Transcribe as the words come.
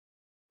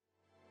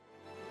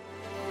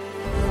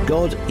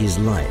God is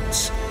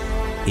light.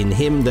 In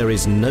him there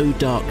is no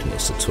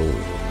darkness at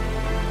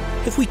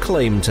all. If we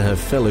claim to have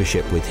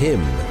fellowship with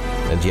him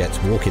and yet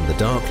walk in the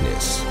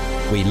darkness,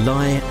 we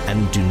lie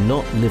and do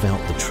not live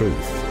out the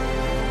truth.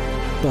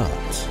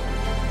 But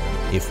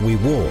if we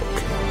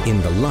walk in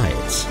the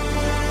light,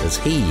 as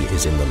he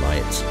is in the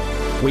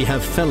light, we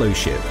have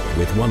fellowship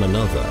with one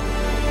another,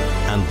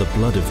 and the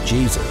blood of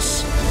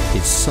Jesus,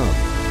 his Son,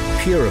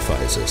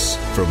 purifies us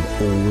from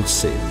all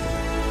sin.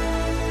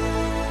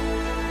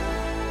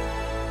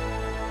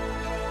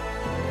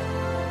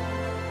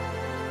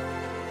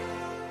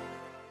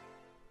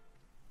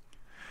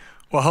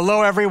 Well,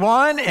 hello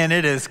everyone, and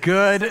it is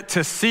good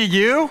to see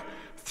you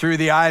through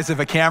the eyes of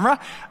a camera.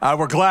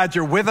 We're glad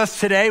you're with us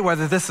today,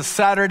 whether this is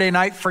Saturday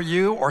night for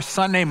you or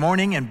Sunday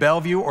morning in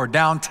Bellevue or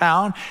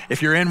downtown.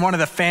 If you're in one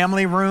of the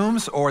family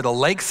rooms or the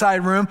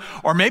lakeside room,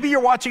 or maybe you're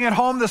watching at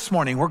home this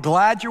morning, we're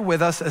glad you're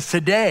with us, as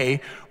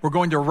today we're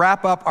going to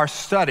wrap up our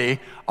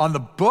study on the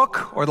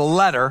book or the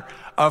letter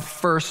of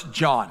 1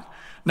 John.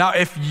 Now,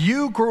 if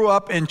you grew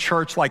up in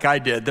church like I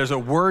did, there's a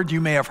word you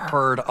may have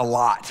heard a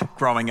lot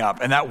growing up,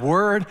 and that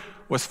word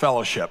was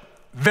fellowship.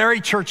 Very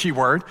churchy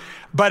word,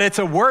 but it's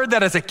a word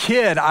that as a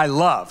kid I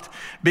loved,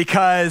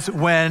 because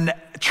when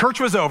church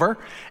was over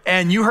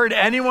and you heard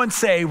anyone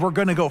say, we're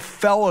gonna go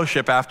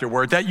fellowship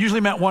afterward, that usually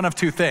meant one of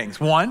two things.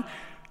 One,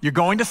 you're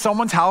going to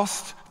someone's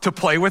house to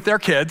play with their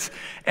kids,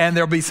 and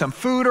there'll be some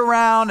food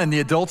around, and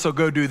the adults will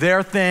go do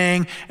their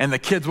thing, and the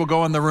kids will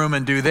go in the room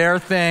and do their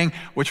thing,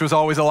 which was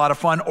always a lot of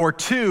fun. Or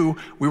two,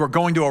 we were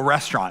going to a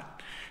restaurant.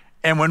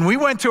 And when we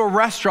went to a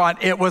restaurant,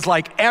 it was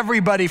like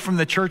everybody from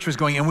the church was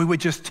going, and we would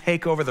just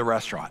take over the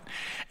restaurant.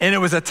 And it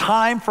was a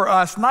time for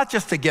us not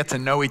just to get to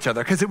know each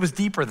other, because it was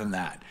deeper than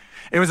that.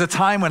 It was a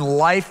time when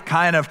life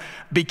kind of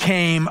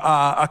became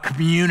a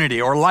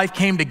community, or life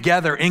came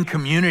together in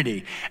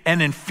community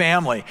and in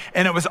family.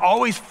 And it was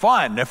always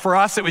fun. For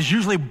us, it was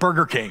usually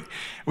Burger King.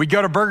 We'd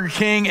go to Burger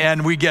King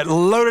and we'd get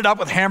loaded up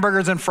with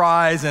hamburgers and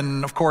fries.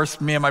 And of course,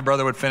 me and my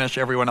brother would finish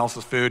everyone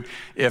else's food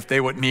if they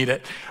wouldn't eat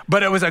it.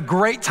 But it was a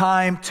great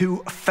time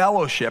to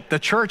fellowship. The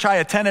church I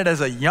attended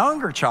as a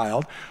younger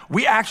child,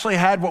 we actually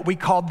had what we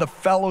called the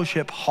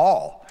fellowship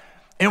hall.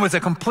 It was a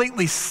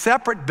completely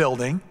separate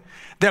building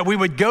that we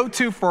would go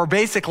to for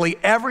basically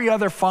every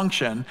other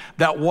function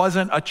that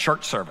wasn't a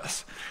church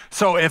service.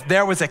 So if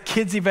there was a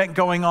kids event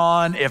going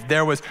on, if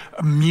there was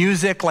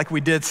music, like we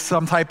did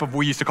some type of,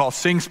 we used to call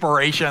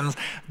singspirations,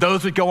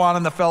 those would go on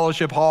in the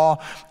fellowship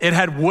hall. It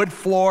had wood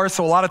floors,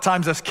 so a lot of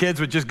times us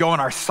kids would just go in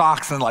our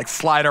socks and like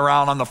slide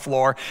around on the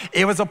floor.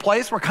 It was a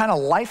place where kind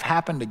of life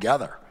happened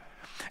together.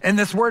 And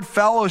this word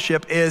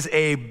fellowship is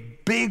a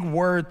big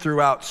word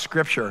throughout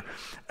Scripture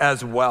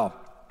as well.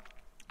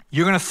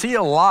 You're gonna see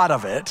a lot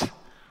of it,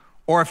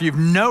 or if you've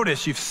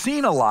noticed, you've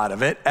seen a lot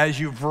of it as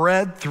you've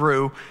read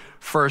through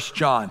 1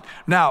 John.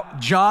 Now,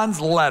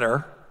 John's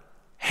letter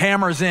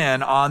hammers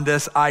in on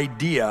this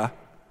idea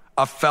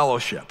of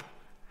fellowship.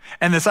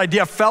 And this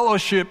idea of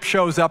fellowship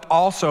shows up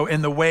also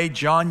in the way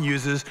John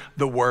uses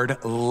the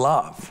word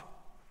love.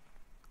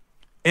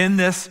 In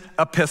this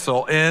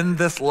epistle, in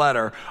this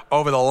letter,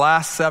 over the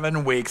last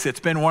 7 weeks, it's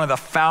been one of the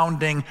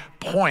founding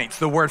points.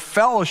 The word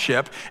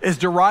fellowship is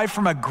derived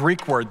from a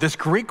Greek word. This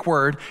Greek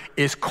word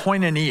is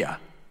koinonia.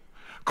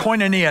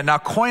 Koinonia. Now,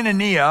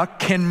 koinonia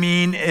can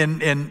mean,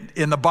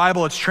 in the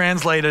Bible, it's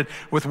translated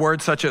with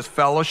words such as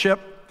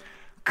fellowship,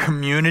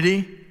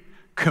 community,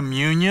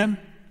 communion,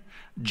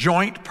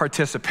 joint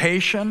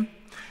participation,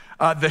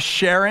 the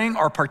sharing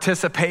or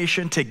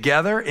participation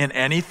together in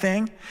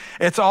anything.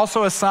 It's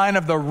also a sign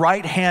of the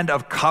right hand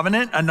of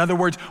covenant. In other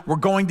words, we're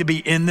going to be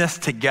in this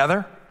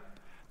together.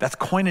 That's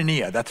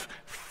koinonia. That's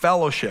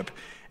fellowship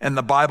in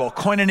the Bible.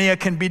 Koinonia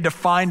can be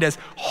defined as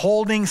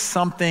holding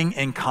something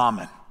in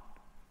common.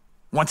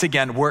 Once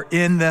again, we're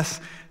in this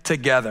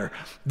together.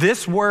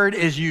 This word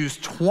is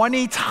used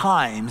 20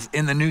 times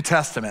in the New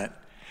Testament,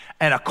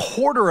 and a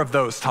quarter of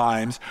those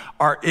times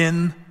are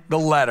in the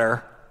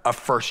letter of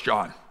 1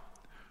 John.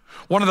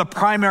 One of the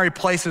primary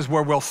places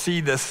where we'll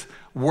see this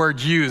word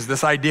used,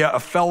 this idea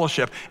of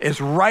fellowship, is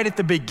right at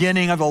the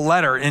beginning of the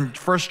letter in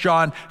 1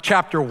 John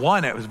chapter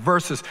 1. It was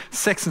verses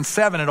 6 and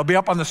 7. It'll be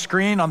up on the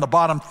screen on the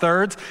bottom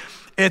thirds.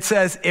 It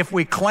says, if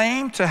we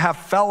claim to have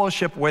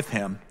fellowship with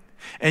him,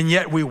 and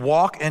yet we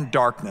walk in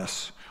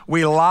darkness,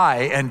 we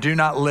lie and do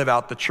not live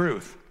out the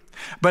truth.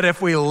 But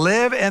if we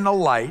live in the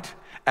light,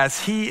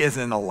 as he is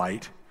in the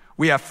light,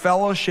 we have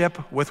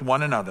fellowship with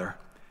one another,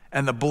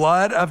 and the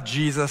blood of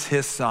Jesus,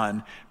 his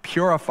Son,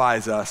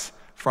 purifies us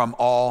from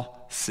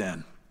all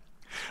sin.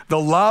 The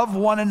love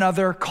one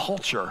another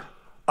culture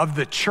of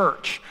the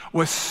church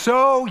was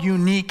so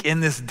unique in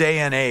this day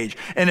and age,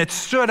 and it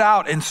stood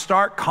out in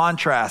stark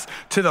contrast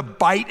to the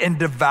bite and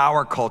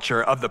devour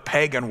culture of the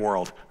pagan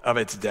world of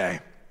its day.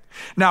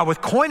 Now,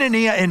 with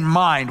koinonia in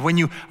mind, when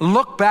you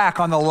look back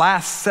on the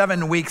last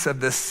 7 weeks of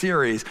this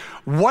series,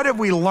 what have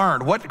we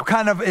learned? What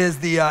kind of is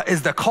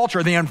the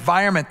culture, the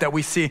environment that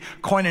we see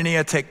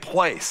koinonia take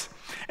place?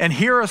 And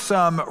here are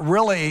some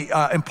really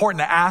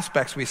important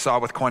aspects we saw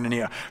with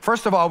koinonia.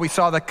 First of all, we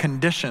saw the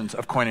conditions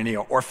of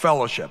koinonia or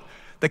fellowship.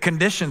 The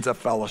conditions of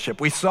fellowship.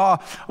 We saw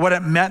what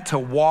it meant to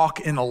walk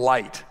in the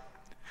light.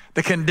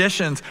 The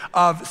conditions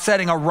of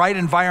setting a right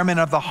environment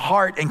of the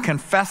heart and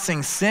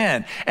confessing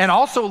sin, and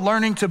also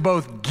learning to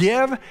both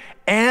give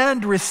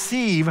and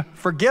receive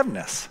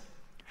forgiveness,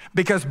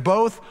 because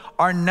both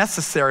are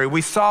necessary.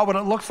 We saw what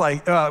it looks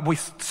like. We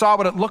saw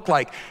what it looked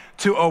like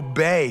to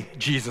obey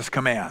Jesus'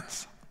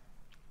 commands.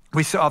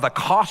 We saw the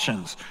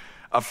cautions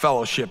of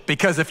fellowship,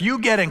 because if you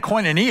get in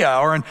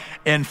koinonia or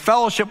in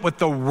fellowship with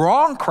the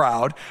wrong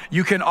crowd,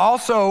 you can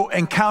also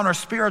encounter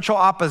spiritual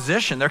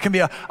opposition. There can be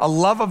a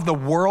love of the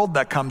world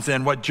that comes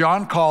in, what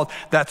John called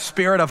that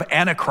spirit of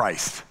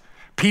Antichrist,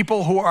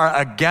 people who are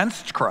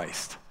against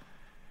Christ.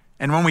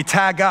 And when we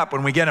tag up,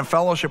 when we get in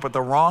fellowship with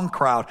the wrong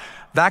crowd,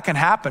 that can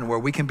happen where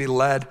we can be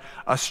led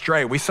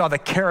astray. We saw the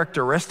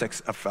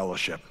characteristics of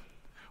fellowship.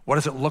 What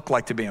does it look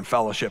like to be in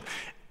fellowship?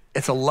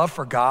 It's a love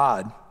for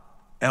God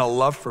and a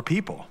love for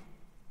people.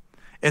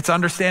 It's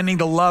understanding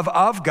the love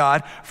of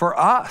God for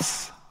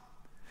us.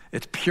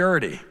 It's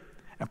purity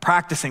and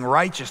practicing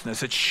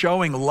righteousness. It's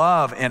showing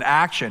love in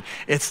action.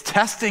 It's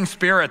testing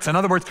spirits. In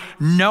other words,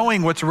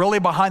 knowing what's really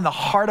behind the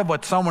heart of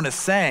what someone is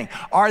saying.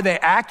 Are they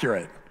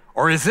accurate?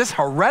 Or is this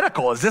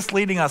heretical? Is this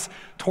leading us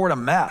toward a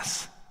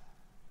mess?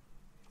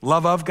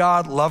 Love of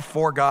God, love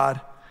for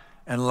God,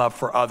 and love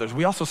for others.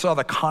 We also saw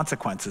the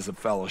consequences of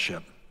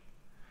fellowship.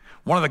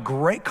 One of the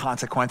great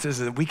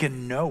consequences is that we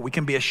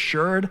can be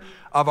assured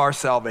of our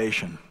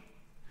salvation.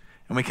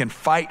 And we can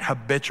fight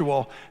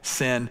habitual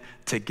sin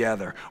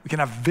together. We can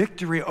have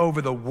victory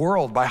over the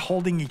world by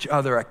holding each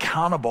other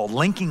accountable,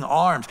 linking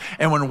arms.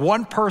 And when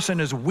one person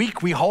is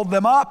weak, we hold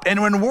them up.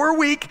 And when we're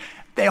weak,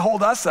 they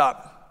hold us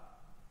up.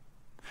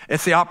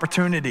 It's the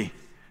opportunity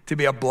to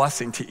be a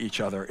blessing to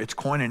each other. It's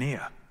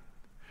koinonia.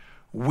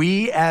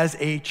 We as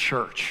a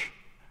church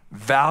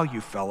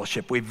value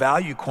fellowship. We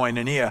value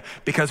koinonia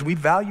because we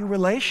value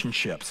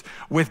relationships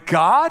with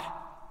God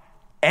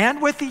and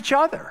with each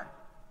other.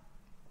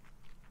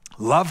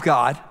 Love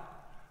God,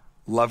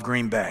 love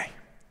Green Bay.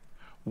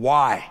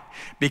 Why?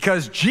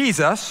 Because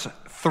Jesus,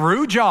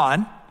 through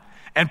John,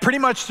 and pretty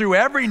much through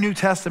every New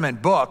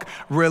Testament book,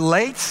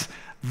 reiterates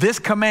this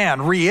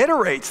command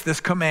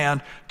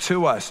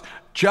to us.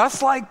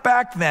 Just like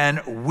back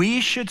then,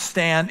 we should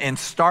stand in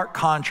stark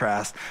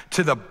contrast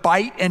to the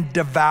bite and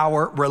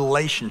devour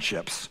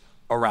relationships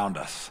around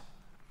us.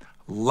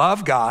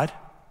 Love God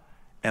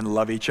and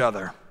love each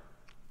other.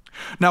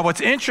 Now, what's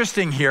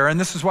interesting here, and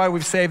this is why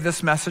we've saved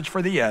this message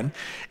for the end,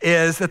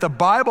 is that the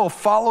Bible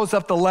follows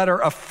up the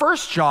letter of 1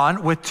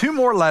 John with two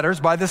more letters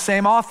by the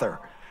same author.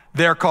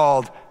 They're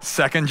called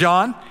 2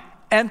 John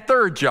and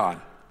 3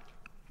 John.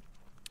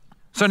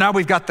 So now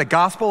we've got the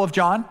Gospel of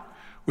John.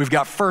 We've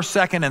got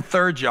 1st, 2nd, and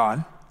 3rd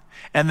John.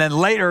 And then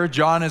later,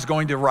 John is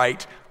going to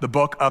write the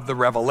book of the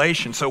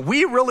Revelation. So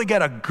we really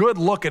get a good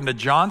look into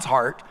John's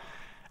heart,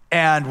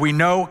 and we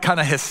know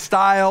kind of his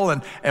style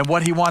and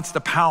what he wants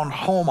to pound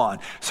home on.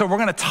 So we're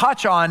going to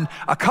touch on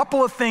a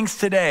couple of things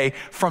today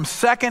from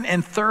 2nd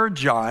and 3rd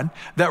John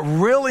that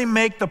really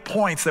make the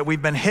points that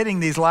we've been hitting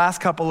these last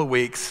couple of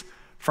weeks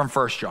from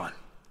 1st John.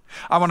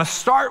 I want to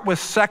start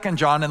with 2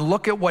 John and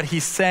look at what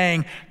he's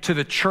saying to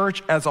the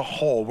church as a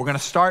whole. We're going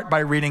to start by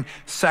reading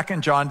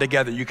 2 John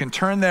together. You can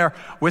turn there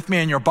with me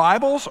in your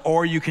Bibles,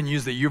 or you can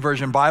use the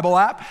YouVersion Bible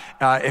app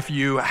if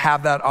you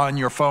have that on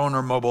your phone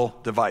or mobile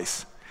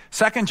device.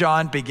 2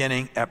 John,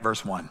 beginning at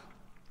verse 1.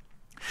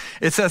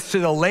 It says, "To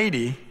the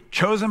lady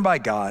chosen by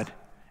God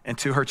and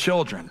to her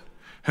children,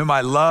 whom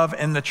I love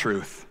in the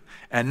truth,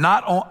 and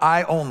not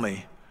I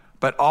only,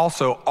 but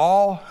also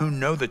all who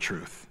know the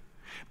truth,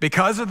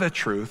 because of the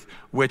truth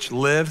which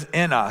lives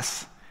in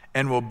us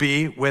and will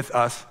be with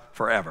us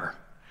forever.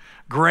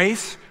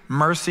 Grace,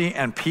 mercy,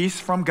 and peace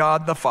from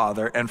God the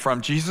Father and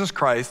from Jesus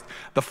Christ,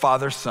 the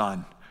Father's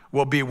Son,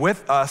 will be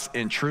with us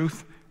in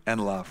truth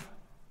and love.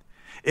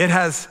 It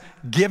has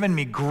given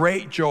me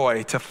great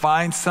joy to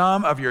find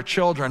some of your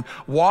children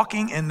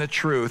walking in the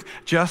truth,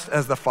 just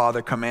as the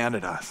Father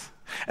commanded us.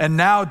 And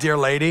now, dear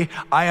lady,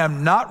 I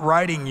am not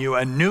writing you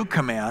a new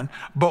command,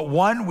 but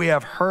one we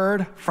have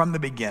heard from the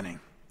beginning.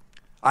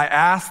 I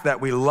ask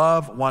that we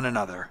love one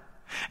another.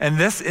 And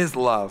this is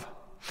love,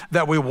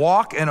 that we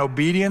walk in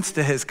obedience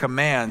to his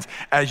commands,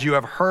 as you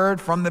have heard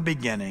from the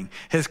beginning.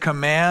 His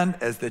command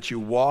is that you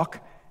walk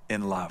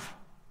in love."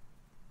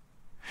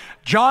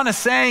 John is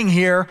saying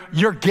here,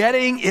 you're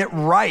getting it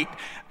right.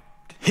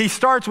 He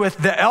starts with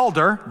the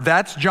elder,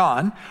 that's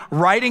John,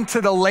 writing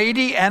to the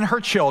lady and her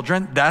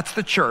children, that's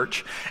the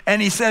church.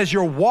 And he says,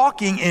 you're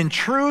walking in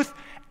truth,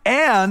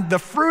 and the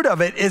fruit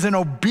of it is an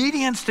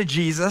obedience to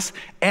Jesus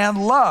and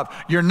love.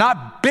 You're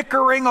not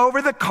bickering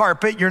over the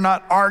carpet. You're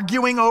not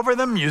arguing over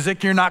the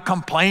music. You're not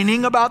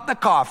complaining about the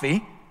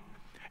coffee.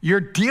 You're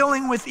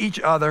dealing with each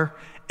other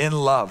in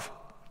love.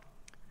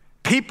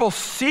 People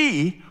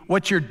see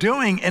what you're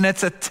doing, and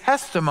it's a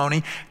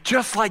testimony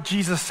just like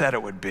Jesus said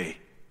it would be.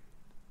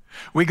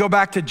 We go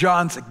back to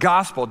John's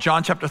gospel,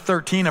 John chapter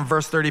 13 and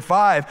verse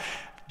 35.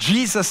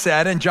 Jesus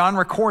said, and John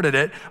recorded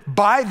it,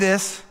 "By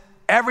this,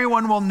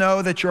 everyone will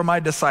know that you're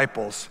my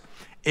disciples,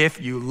 if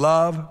you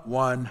love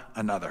one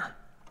another."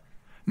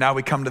 Now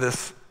we come to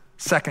this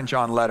 2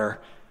 John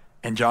letter,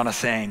 and John is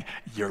saying,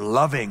 you're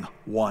loving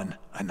one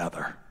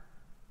another.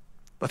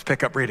 Let's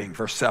pick up reading,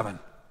 verse 7.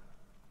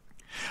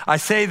 "I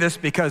say this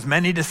because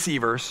many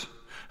deceivers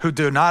who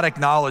do not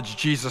acknowledge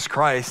Jesus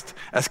Christ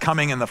as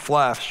coming in the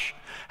flesh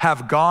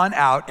have gone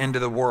out into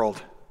the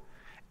world.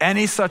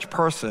 Any such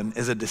person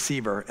is a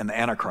deceiver and the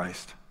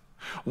Antichrist.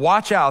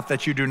 Watch out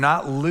that you do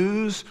not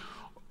lose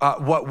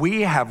what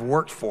we have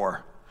worked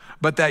for,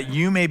 but that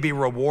you may be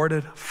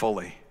rewarded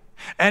fully.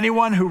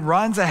 Anyone who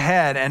runs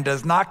ahead and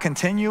does not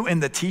continue in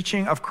the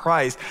teaching of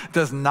Christ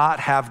does not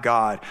have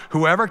God.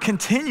 Whoever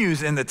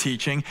continues in the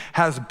teaching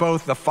has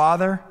both the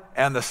Father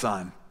and the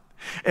Son.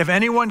 If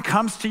anyone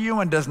comes to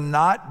you and does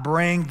not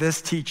bring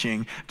this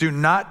teaching, do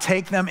not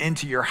take them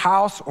into your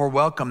house or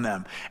welcome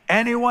them.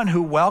 Anyone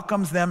who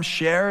welcomes them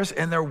shares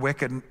in their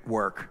wicked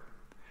work.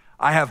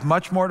 I have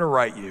much more to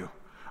write you,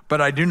 but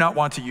I do not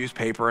want to use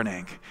paper and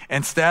ink.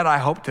 Instead, I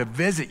hope to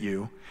visit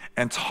you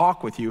and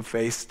talk with you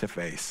face to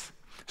face,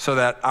 so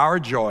that our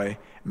joy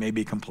may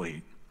be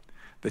complete.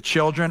 The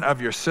children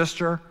of your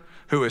sister,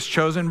 who is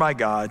chosen by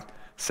God,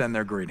 send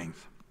their greetings."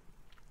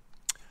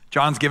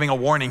 John's giving a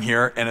warning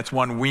here, and it's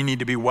one we need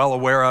to be well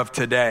aware of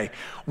today.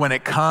 When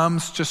it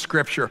comes to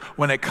Scripture,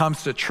 when it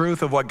comes to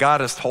truth of what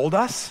God has told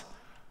us,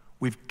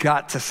 we've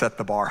got to set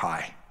the bar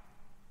high.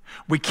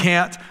 We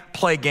can't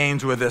play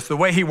games with this. The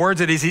way he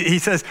words it is he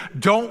says,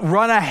 don't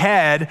run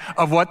ahead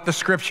of what the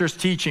Scripture's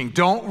teaching.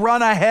 Don't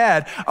run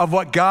ahead of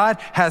what God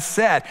has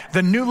said.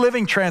 The New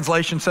Living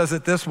Translation says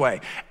it this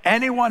way: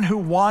 anyone who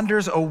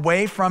wanders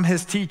away from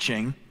his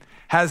teaching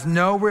has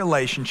no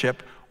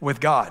relationship with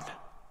God.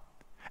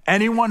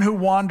 Anyone who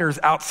wanders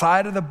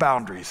outside of the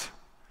boundaries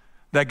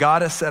that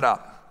God has set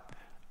up,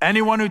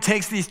 anyone who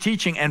takes these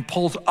teaching and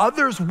pulls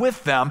others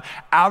with them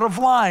out of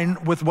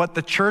line with what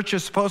the church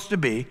is supposed to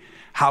be,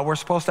 how we're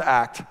supposed to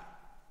act,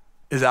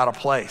 is out of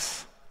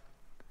place.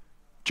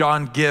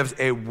 John gives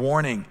a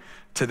warning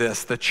to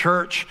this. The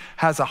church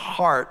has a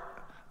heart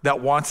that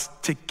wants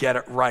to get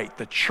it right.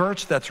 The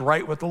church that's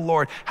right with the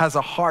Lord has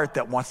a heart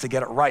that wants to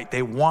get it right.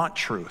 They want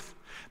truth.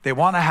 They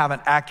want to have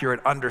an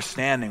accurate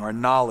understanding or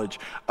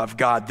knowledge of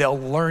God. They'll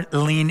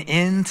lean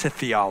into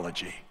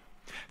theology.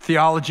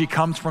 Theology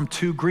comes from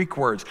two Greek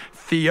words,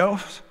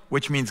 theos,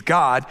 which means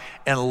God,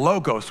 and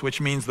logos, which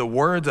means the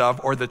words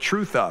of or the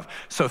truth of.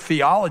 So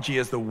theology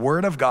is the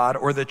word of God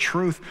or the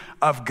truth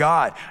of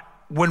God.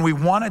 When we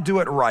want to do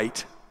it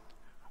right,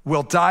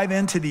 we'll dive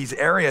into these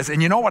areas,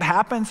 and you know what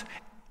happens?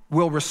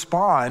 We'll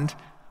respond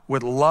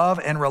with love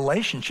and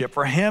relationship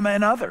for him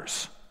and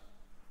others.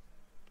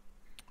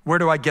 Where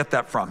do I get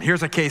that from?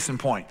 Here's a case in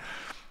point.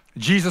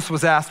 Jesus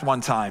was asked one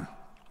time,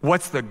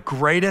 what's the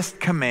greatest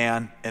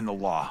command in the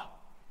law?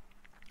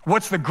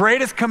 What's the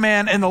greatest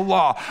command in the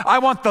law? I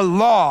want the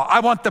law. I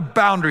want the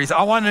boundaries.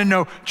 I want to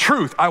know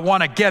truth. I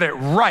want to get it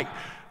right.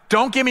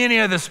 Don't give me any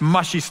of this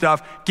mushy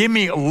stuff. Give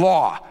me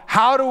law.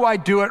 How do I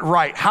do it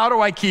right? How do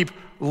I keep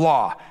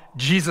law?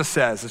 Jesus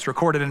says, it's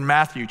recorded in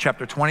Matthew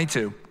chapter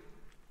 22,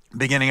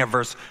 beginning at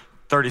verse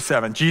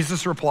 37.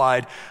 Jesus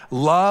replied,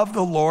 love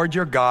the Lord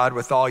your God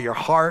with all your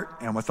heart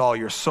and with all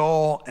your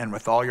soul and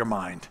with all your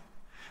mind.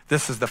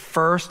 This is the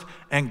first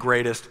and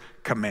greatest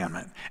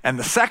commandment. And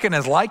the second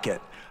is like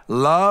it.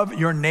 Love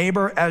your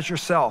neighbor as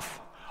yourself.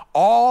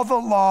 All the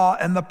law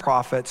and the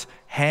prophets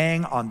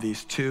hang on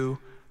these two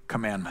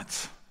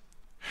commandments.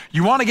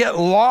 You want to get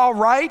law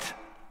right?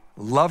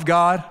 Love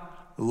God,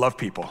 love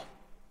people.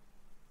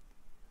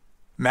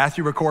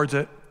 Matthew records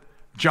it.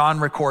 John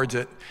records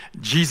it.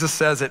 Jesus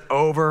says it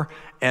over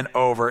and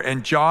over.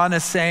 And John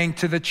is saying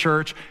to the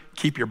church,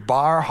 keep your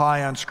bar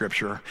high on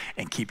Scripture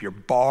and keep your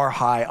bar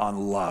high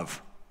on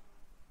love.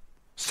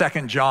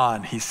 2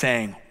 John, he's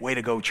saying, way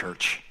to go,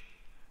 church.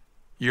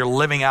 You're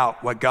living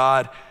out what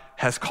God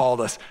has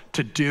called us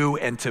to do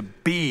and to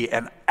be.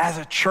 And as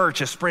a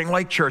church, as Spring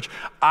Lake Church,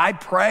 I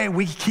pray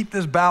we keep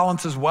this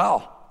balance as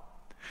well.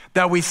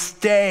 That we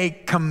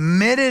stay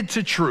committed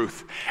to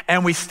truth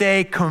and we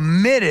stay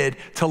committed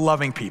to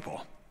loving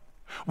people.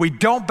 We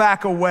don't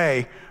back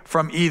away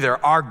from either.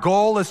 Our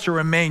goal is to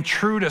remain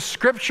true to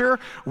Scripture.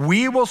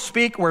 We will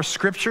speak where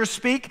Scripture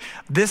speak.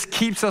 This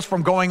keeps us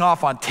from going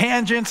off on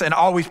tangents and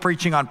always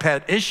preaching on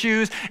pet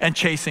issues and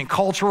chasing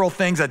cultural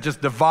things that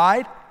just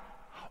divide.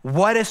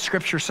 What does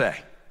Scripture say?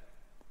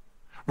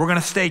 We're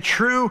going to stay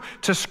true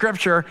to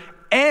Scripture,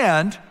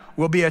 and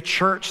we'll be a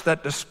church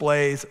that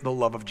displays the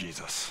love of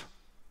Jesus.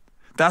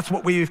 That's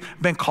what we've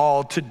been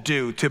called to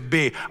do, to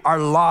be. Our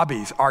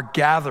lobbies, our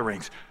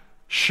gatherings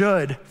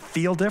should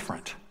feel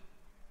different.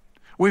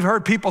 We've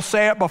heard people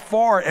say it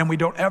before, and we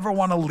don't ever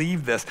want to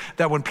leave this,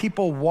 that when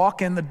people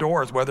walk in the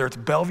doors, whether it's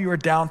Bellevue or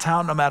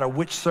downtown, no matter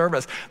which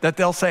service, that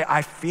they'll say,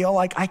 I feel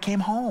like I came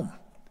home.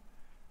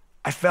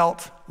 I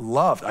felt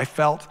loved. I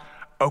felt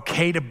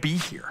okay to be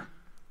here.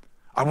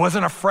 I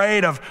wasn't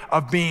afraid of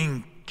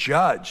being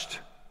judged.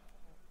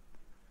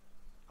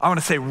 I want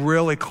to say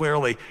really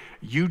clearly,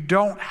 you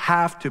don't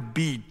have to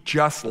be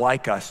just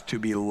like us to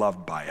be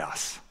loved by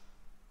us.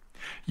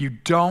 You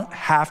don't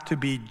have to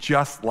be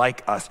just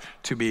like us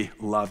to be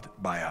loved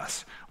by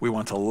us. We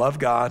want to love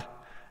God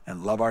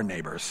and love our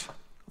neighbors.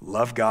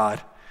 Love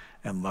God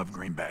and love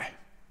Green Bay.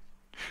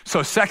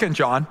 So 2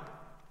 John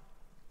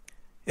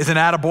is an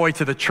attaboy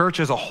to the church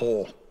as a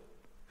whole.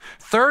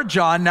 3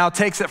 John now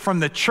takes it from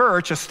the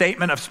church, a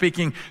statement of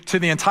speaking to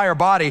the entire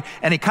body,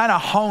 and he kind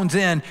of hones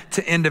in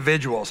to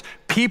individuals.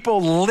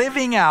 People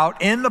living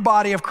out in the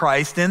body of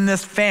Christ, in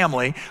this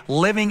family,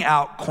 living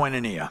out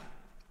koinonia.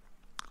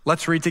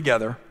 Let's read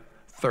together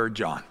 3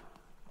 John.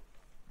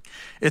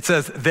 It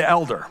says, "The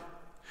elder,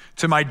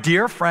 to my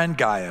dear friend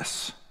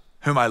Gaius,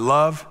 whom I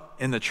love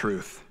in the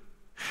truth.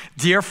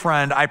 Dear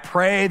friend, I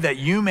pray that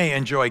you may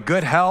enjoy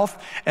good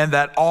health and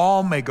that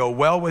all may go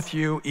well with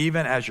you,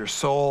 even as your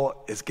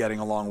soul is getting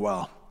along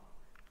well.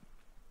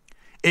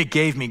 It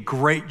gave me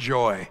great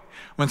joy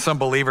when some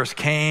believers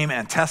came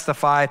and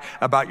testified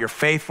about your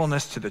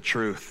faithfulness to the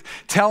truth,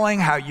 telling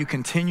how you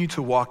continue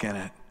to walk in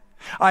it.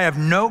 I have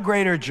no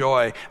greater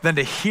joy than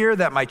to hear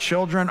that my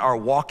children are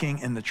walking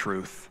in the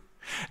truth.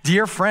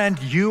 Dear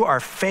friend, you are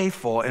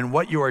faithful in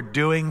what you are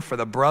doing for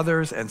the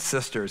brothers and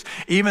sisters,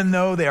 even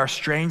though they are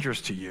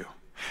strangers to you.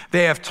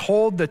 They have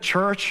told the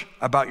church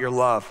about your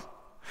love.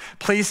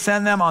 Please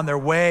send them on their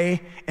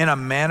way in a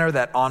manner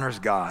that honors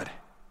God.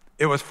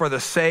 It was for the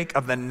sake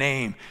of the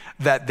name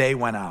that they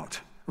went out,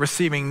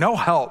 receiving no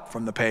help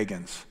from the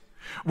pagans.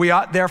 We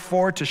ought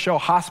therefore to show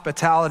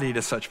hospitality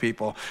to such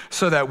people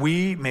so that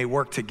we may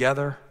work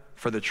together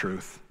for the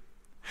truth.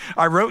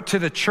 I wrote to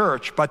the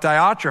church, but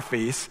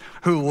Diotrephes,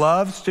 who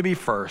loves to be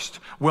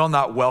first, will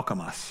not welcome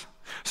us.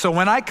 So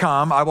when I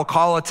come, I will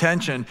call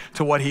attention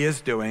to what he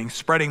is doing,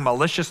 spreading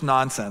malicious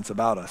nonsense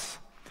about us.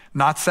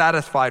 Not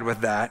satisfied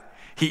with that,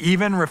 he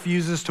even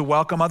refuses to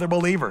welcome other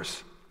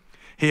believers.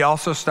 He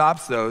also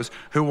stops those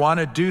who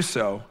want to do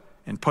so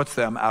and puts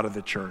them out of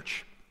the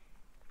church.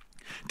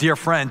 Dear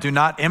friend, do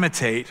not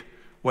imitate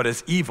what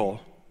is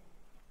evil,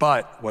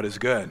 but what is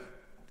good.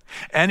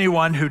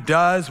 Anyone who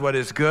does what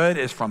is good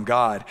is from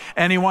God.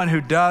 Anyone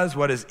who does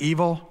what is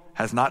evil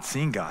has not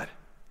seen God.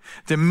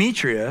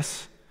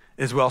 Demetrius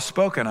is well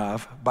spoken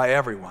of by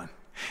everyone,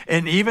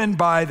 and even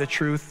by the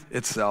truth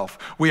itself.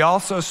 We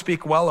also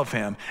speak well of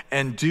him,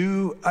 and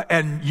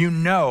you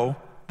know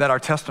that our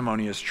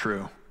testimony is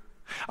true.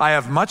 I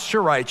have much to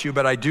write you,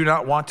 but I do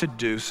not want to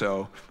do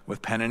so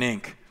with pen and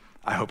ink.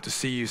 I hope to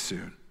see you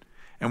soon,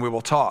 and we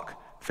will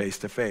talk face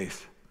to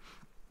face.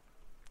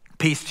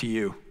 Peace to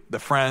you. The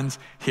friends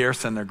here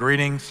send their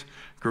greetings.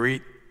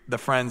 Greet the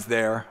friends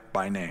there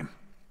by name."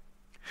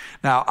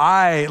 Now,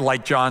 I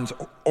like John's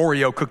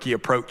Oreo cookie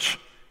approach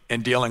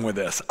in dealing with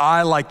this.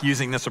 I like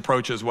using this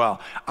approach as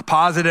well. A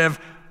positive,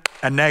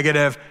 a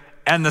negative,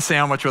 and the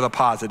sandwich with a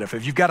positive.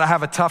 If you've got to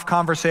have a tough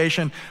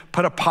conversation,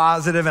 put a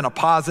positive and a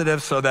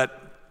positive so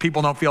that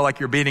people don't feel like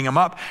you're beating them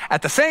up.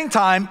 At the same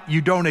time,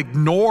 you don't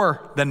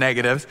ignore the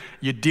negatives.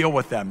 You deal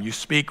with them. You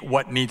speak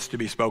what needs to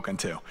be spoken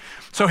to.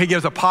 So he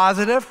gives a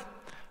positive,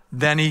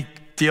 then he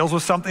deals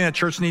with something that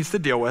church needs to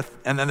deal with,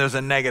 and then there's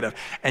a negative.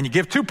 And you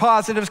give two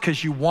positives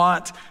because you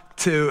want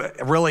to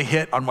really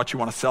hit on what you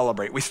want to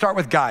celebrate. We start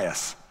with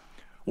Gaius.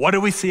 What do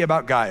we see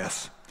about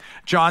Gaius?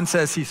 John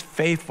says he's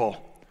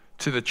faithful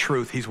to the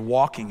truth. He's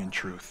walking in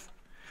truth.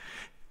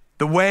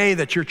 The way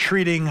that you're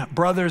treating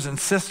brothers and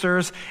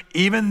sisters,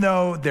 even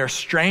though they're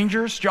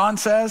strangers, John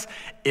says,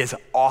 is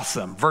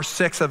awesome. Verse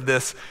 6 of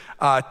this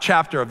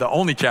chapter, of the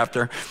only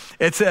chapter,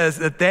 it says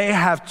that they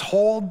have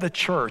told the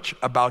church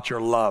about your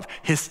love.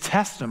 His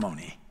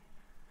testimony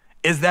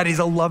is that he's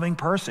a loving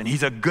person.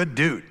 He's a good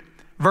dude.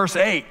 Verse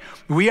 8,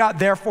 we ought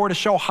therefore to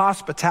show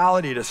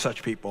hospitality to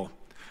such people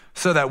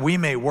so that we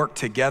may work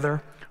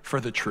together for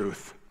the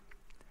truth.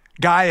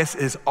 Gaius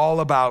is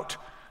all about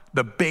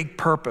the big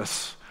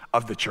purpose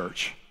of the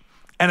church.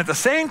 And at the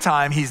same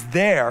time, he's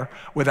there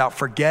without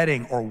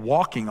forgetting or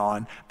walking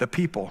on the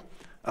people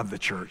of the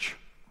church.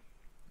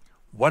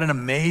 What an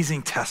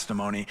amazing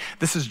testimony.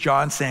 This is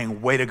John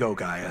saying, way to go,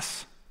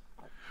 Gaius.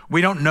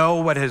 We don't know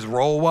what his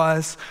role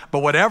was, but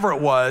whatever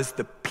it was,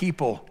 the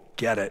people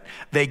get it.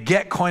 They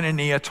get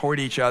koinonia toward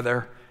each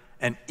other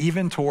and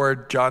even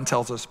toward, John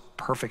tells us,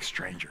 perfect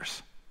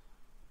strangers.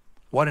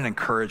 What an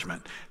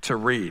encouragement to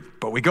read.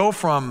 But we go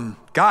from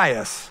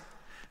Gaius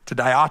to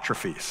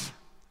Diotrephes.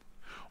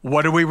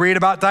 What do we read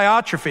about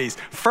Diotrephes?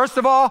 First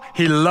of all,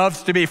 he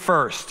loves to be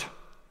first.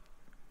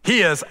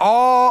 He is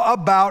all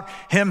about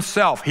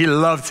himself. He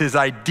loves his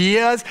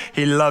ideas.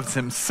 He loves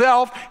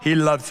himself. He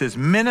loves his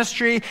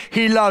ministry.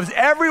 He loves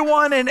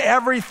everyone and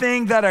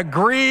everything that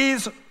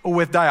agrees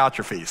with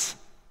Diotrephes.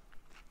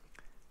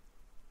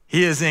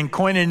 He is in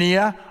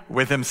koinonia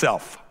with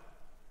himself.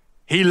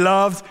 He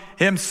loves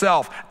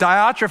himself.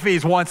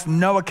 Diotrephes wants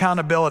no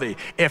accountability.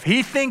 If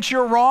he thinks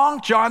you're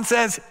wrong, John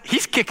says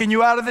he's kicking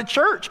you out of the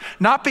church.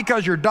 Not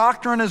because your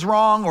doctrine is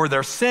wrong or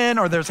there's sin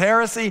or there's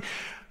heresy,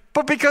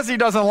 but because he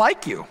doesn't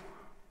like you.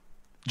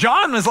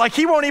 John was like,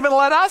 he won't even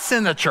let us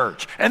in the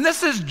church. And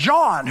this is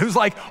John, who's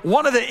like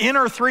one of the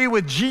inner three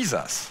with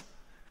Jesus.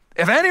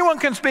 If anyone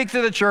can speak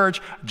to the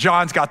church,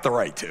 John's got the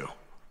right to.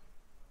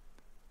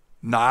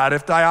 Not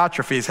if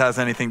Diotrephes has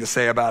anything to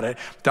say about it.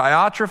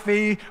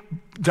 Diotrephes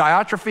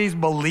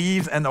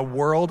believes in the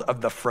world of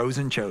the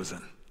frozen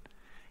chosen.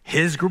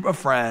 His group of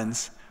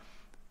friends,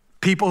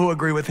 people who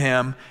agree with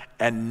him,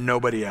 and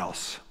nobody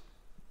else.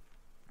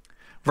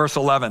 Verse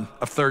 11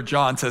 of 3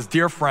 John says,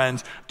 "Dear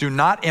friends, do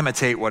not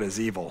imitate what is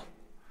evil,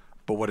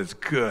 but what is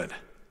good.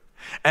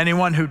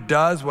 Anyone who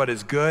does what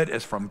is good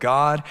is from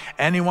God.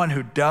 Anyone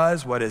who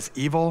does what is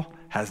evil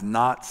has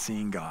not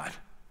seen God."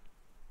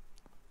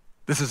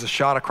 This is a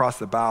shot across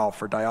the bow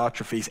for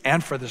Diotrephes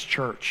and for this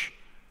church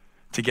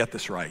to get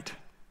this right.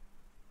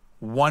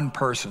 One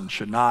person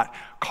should not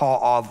call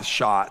all the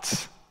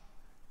shots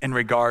in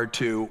regard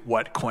to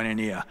what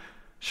koinonia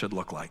should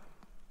look like.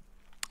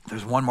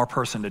 There's one more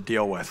person to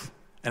deal with,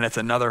 and it's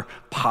another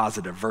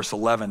positive. Verse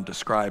 11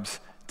 describes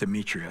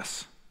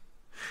Demetrius.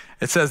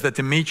 It says that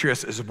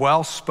Demetrius is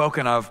well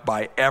spoken of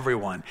by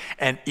everyone,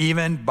 and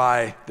even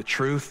by the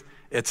truth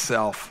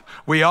itself.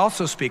 We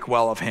also speak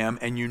well of him,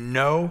 and you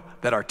know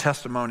that our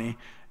testimony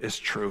is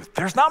truth.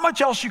 There's not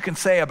much else you can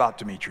say about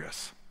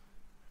Demetrius.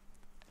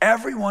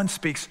 Everyone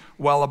speaks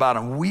well about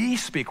him. We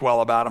speak well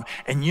about him,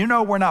 and you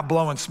know we're not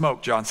blowing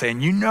smoke, John's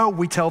saying. You know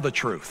we tell the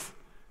truth.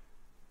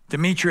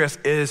 Demetrius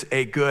is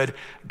a good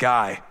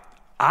guy.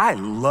 I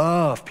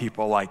love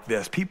people like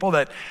this, people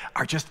that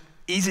are just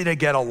easy to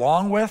get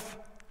along with.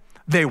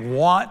 They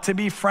want to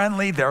be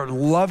friendly. They're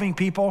loving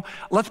people.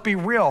 Let's be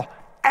real.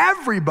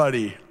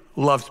 Everybody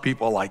loves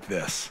people like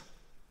this.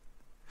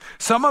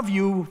 Some of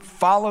you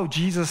follow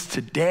Jesus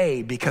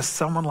today because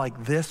someone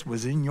like this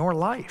was in your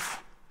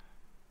life.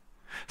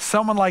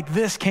 Someone like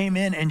this came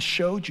in and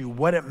showed you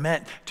what it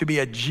meant to be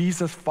a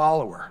Jesus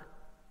follower,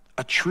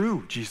 a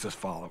true Jesus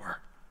follower.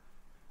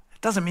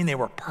 It doesn't mean they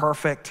were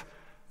perfect.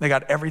 They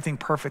got everything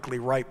perfectly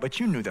right, but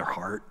you knew their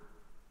heart.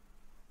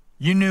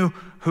 You knew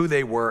who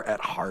they were at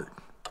heart.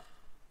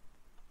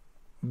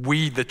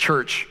 We, the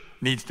church,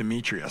 needs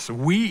Demetrius.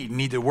 We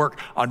need to work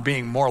on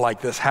being more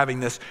like this,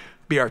 having this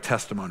be our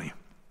testimony.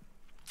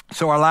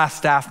 So our last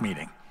staff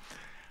meeting,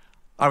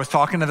 I was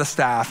talking to the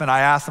staff and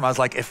I asked them, I was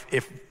like,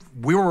 if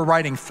we were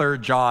writing 3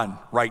 John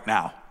right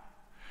now,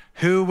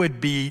 who would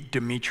be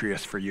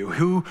Demetrius for you?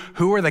 Who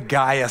are the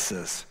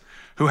Gaiuses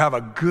who have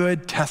a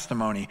good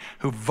testimony,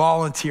 who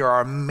volunteer,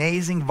 are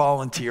amazing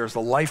volunteers,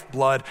 the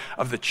lifeblood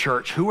of the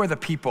church? Who are the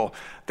people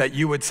that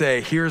you would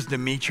say, here's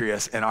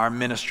Demetrius in our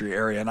ministry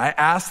area? And I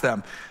asked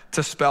them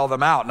to spell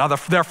them out. Now,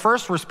 their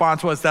first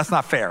response was, that's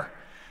not fair,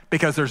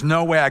 because there's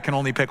no way I can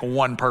only pick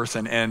one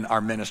person in our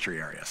ministry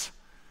areas.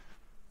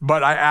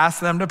 But I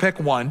asked them to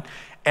pick one,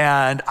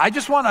 and I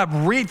just want to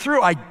read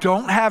through. I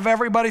don't have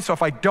everybody, so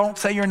if I don't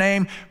say your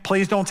name,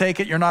 please don't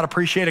take it. You're not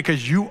appreciated,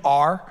 because you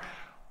are.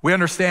 We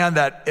understand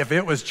that if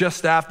it was just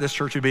staff, this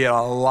church would be in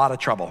a lot of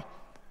trouble.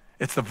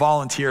 It's the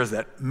volunteers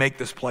that make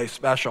this place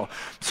special.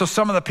 So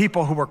some of the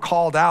people who were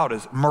called out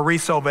is Marie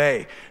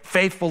Sauvé,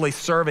 faithfully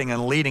serving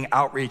and leading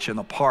outreach in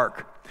the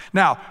park.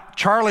 Now,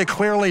 Charlie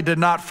clearly did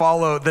not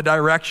follow the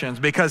directions,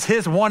 because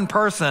his one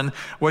person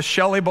was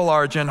Shelley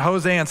Belargin,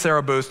 Jose and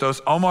Sarah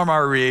Bustos, Omar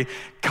Marie,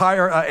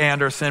 Kyra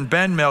Anderson,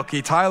 Ben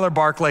Milkey, Tyler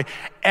Barkley,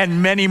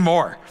 and many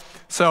more.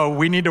 So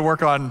we need to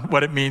work on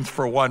what it means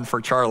for one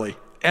for Charlie.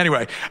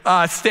 Anyway,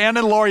 Stan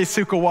and Lori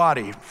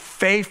Sukawati,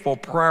 faithful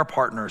prayer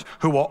partners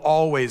who will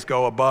always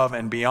go above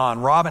and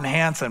beyond. Robin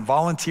Hansen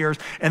volunteers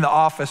in the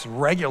office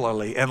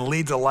regularly and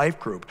leads a life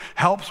group,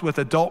 helps with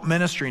adult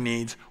ministry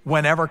needs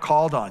whenever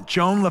called on.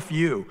 Joan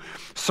LeFew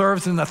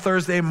serves in the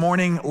Thursday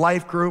morning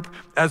life group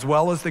as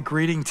well as the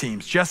greeting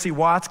teams. Jesse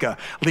Watska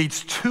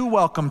leads 2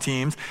 welcome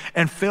teams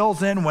and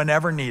fills in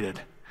whenever needed.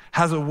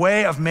 Has a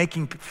way of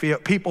making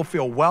people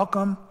feel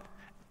welcome,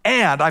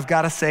 and I've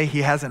got to say,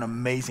 he has an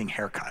amazing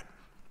haircut.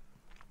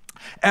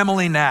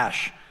 Emily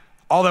Nash,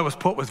 all that was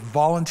put was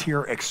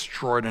volunteer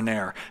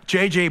extraordinaire.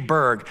 JJ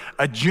Berg,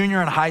 a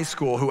junior in high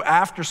school who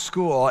after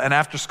school and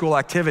after school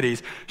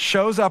activities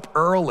shows up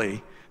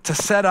early to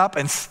set up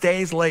and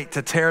stays late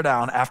to tear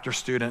down after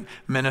student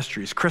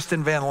ministries.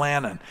 Kristen Van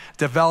Lannen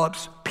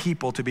develops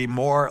people to be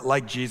more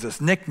like Jesus.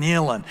 Nick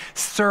Nealon,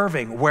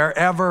 serving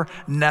wherever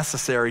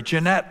necessary.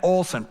 Jeanette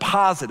Olson,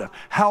 positive,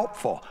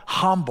 helpful,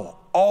 humble,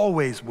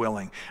 always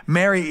willing.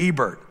 Mary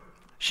Ebert,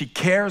 she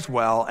cares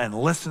well and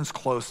listens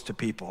close to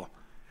people.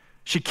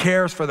 She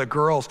cares for the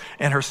girls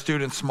in her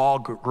student small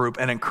group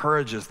and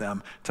encourages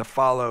them to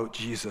follow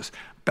Jesus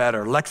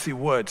better. Lexi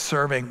Wood,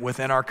 serving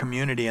within our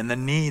community and the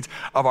needs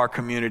of our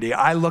community.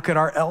 I look at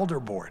our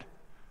elder board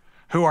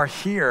who are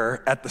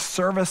here at the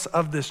service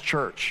of this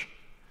church.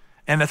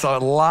 And it's a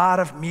lot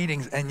of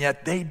meetings, and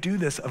yet they do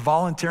this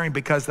volunteering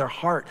because their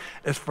heart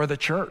is for the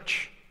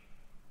church.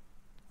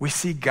 We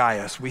see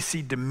Gaius, we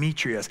see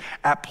Demetrius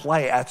at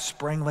play at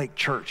Spring Lake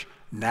Church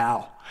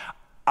now.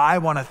 I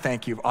want to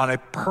thank you on a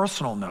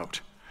personal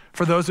note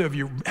for those of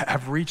you who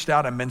have reached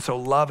out and been so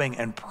loving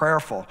and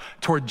prayerful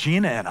toward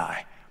Gina and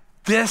I.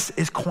 This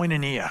is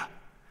koinonia.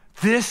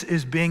 This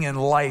is being in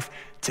life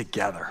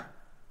together.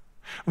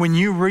 When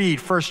you read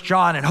 1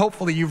 John, and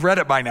hopefully you've read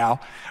it by now,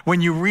 when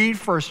you read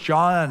 1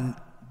 John,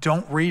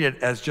 don't read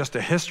it as just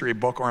a history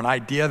book or an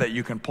idea that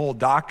you can pull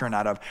doctrine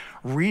out of.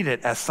 Read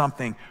it as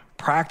something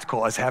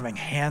practical, as having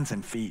hands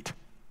and feet.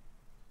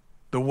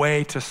 The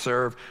way to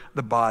serve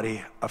the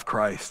body of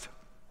Christ.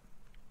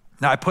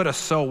 Now, I put a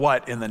so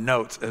what in the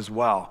notes as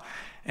well.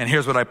 And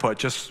here's what I put,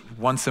 just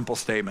one simple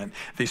statement.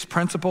 These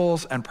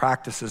principles and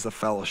practices of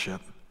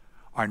fellowship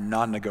are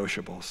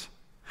non-negotiables.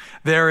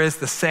 There is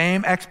the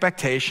same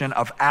expectation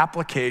of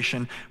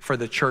application for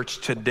the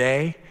church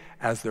today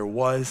as there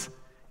was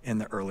in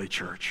the early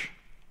church.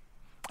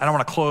 And I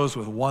want to close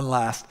with one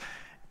last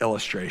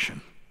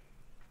illustration.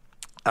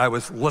 I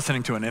was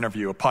listening to an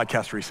interview, a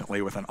podcast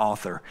recently with an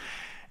author,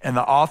 and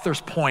the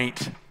author's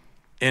point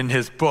in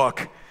his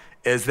book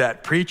is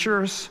that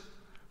preachers,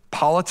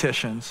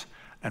 politicians,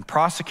 and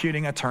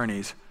prosecuting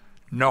attorneys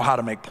know how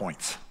to make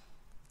points.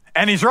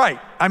 And he's right.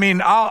 I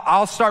mean,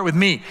 I'll start with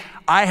me.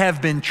 I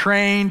have been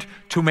trained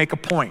to make a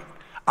point.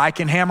 I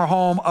can hammer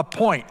home a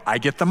point. I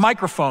get the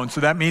microphone,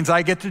 so that means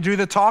I get to do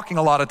the talking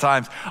a lot of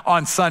times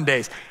on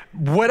Sundays.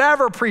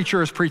 Whatever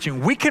preacher is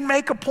preaching, we can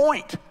make a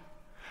point.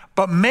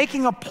 But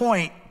making a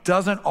point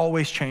doesn't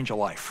always change a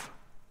life.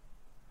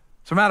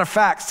 As a matter of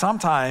fact,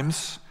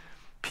 sometimes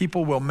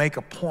people will make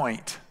a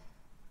point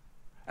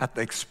at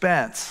the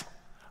expense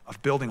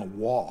of building a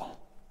wall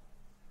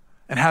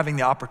and having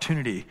the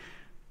opportunity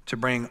to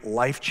bring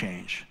life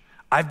change.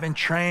 I've been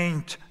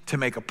trained to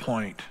make a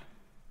point,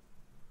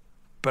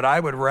 but I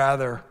would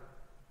rather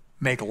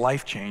make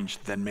life change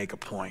than make a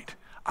point.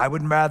 I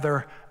would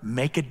rather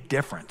make a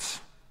difference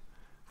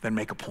than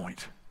make a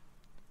point.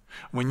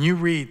 When you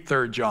read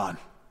 3 John,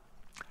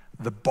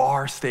 the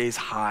bar stays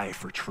high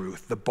for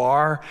truth. The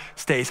bar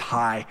stays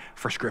high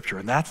for Scripture,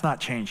 and that's not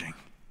changing.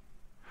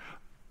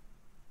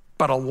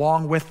 But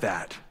along with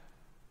that,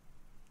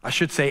 I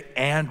should say,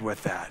 and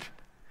with that,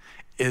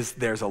 is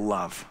there's a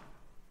love.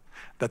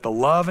 That the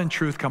love and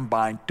truth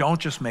combined don't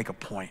just make a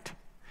point,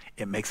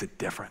 it makes a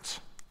difference.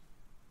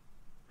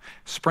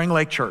 Spring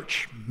Lake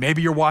Church,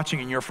 maybe you're watching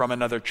and you're from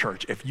another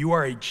church. If you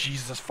are a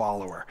Jesus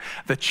follower,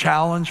 the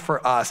challenge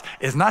for us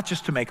is not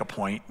just to make a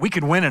point. We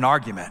could win an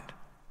argument.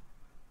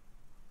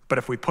 But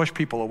if we push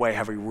people away,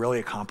 have we really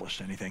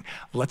accomplished anything?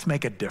 Let's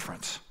make a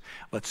difference.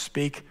 Let's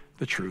speak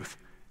the truth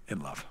in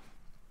love.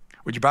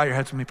 Would you bow your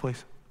heads with me,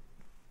 please?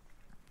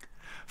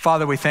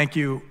 Father, we thank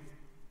you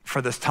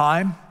for this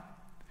time.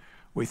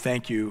 We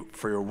thank you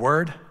for your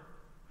word.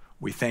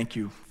 We thank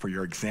you for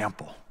your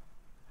example.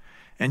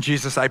 And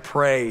Jesus, I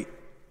pray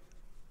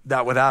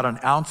that without an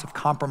ounce of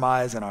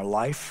compromise in our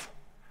life,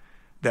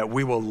 that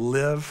we will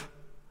live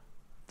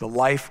the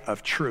life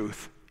of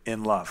truth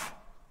in love.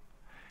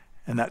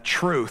 And that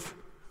truth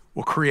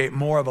will create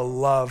more of a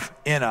love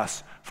in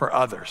us for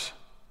others.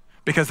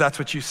 Because that's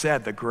what you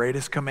said, the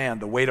greatest command,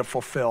 the way to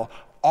fulfill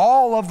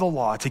all of the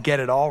law, to get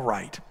it all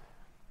right,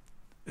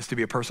 is to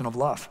be a person of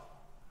love.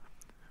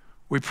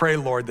 We pray,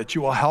 Lord, that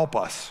you will help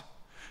us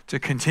to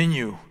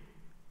continue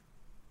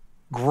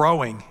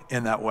growing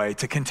in that way,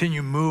 to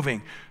continue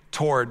moving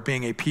toward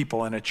being a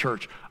people and a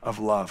church of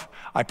love.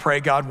 I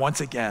pray, God,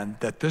 once again,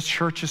 that this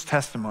church's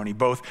testimony,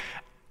 both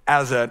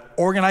as an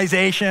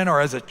organization or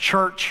as a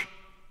church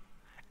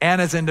and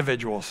as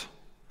individuals,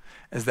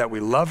 is that we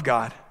love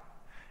God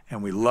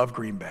and we love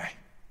Green Bay.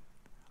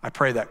 I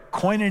pray that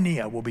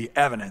koinonia will be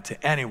evident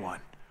to anyone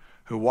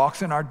who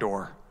walks in our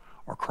door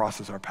or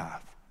crosses our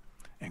path.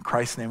 In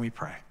Christ's name we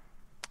pray.